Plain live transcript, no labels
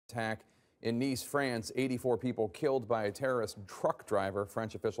attack in Nice, France. 84 people killed by a terrorist truck driver.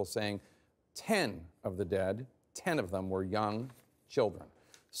 French officials saying 10 of the dead, 10 of them were young children.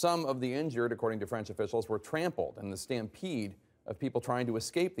 Some of the injured, according to French officials, were trampled in the stampede of people trying to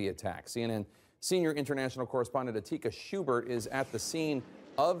escape the attack. CNN senior international correspondent Atika Shubert is at the scene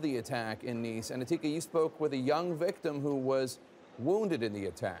of the attack in Nice. And Atika, you spoke with a young victim who was wounded in the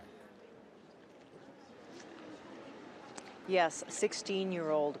attack. Yes, a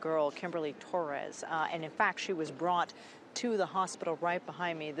 16-year-old girl, Kimberly Torres, and in fact, she was brought to the hospital right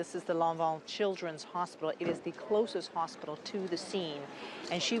behind me. This is the L'Enfant Children's Hospital. It is the closest hospital to the scene,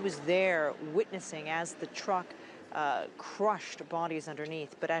 and she was there witnessing as the truck crushed bodies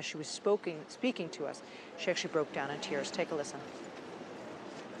underneath. But as she was speaking to us, she actually broke down in tears. Take a listen.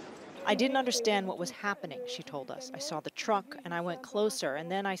 I didn't understand what was happening, she told us. I saw the truck and I went closer, and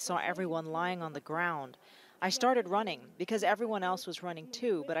then I saw everyone lying on the ground. I started running because everyone else was running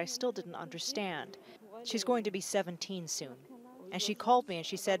too, but I still didn't understand. She's going to be 17 soon. And she called me and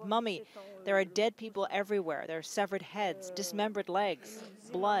she said, "Mummy, there are dead people everywhere. There are severed heads, dismembered legs,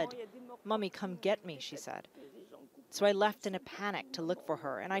 blood. Mummy, come get me," she said. So I left in a panic to look for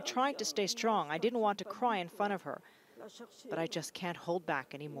her, and I tried to stay strong. I didn't want to cry in front of her, but I just can't hold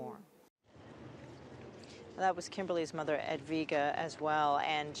back anymore. That was Kimberly's mother, Edviga, as well,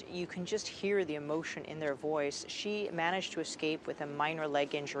 and you can just hear the emotion in their voice. She managed to escape with a minor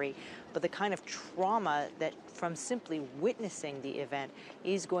leg injury, but the kind of trauma that from simply witnessing the event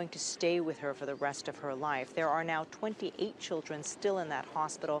is going to stay with her for the rest of her life. There are now 28 children still in that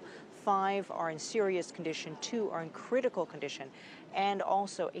hospital. 5 are in serious condition, 2 are in critical condition, and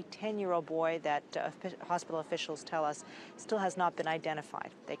also a 10-year-old boy that hospital officials tell us still has not been identified.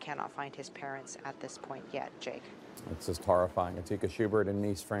 They cannot find his parents at this point yet. Jake. It's just horrifying. Atika Shubert in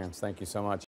Nice, France. Thank you so much.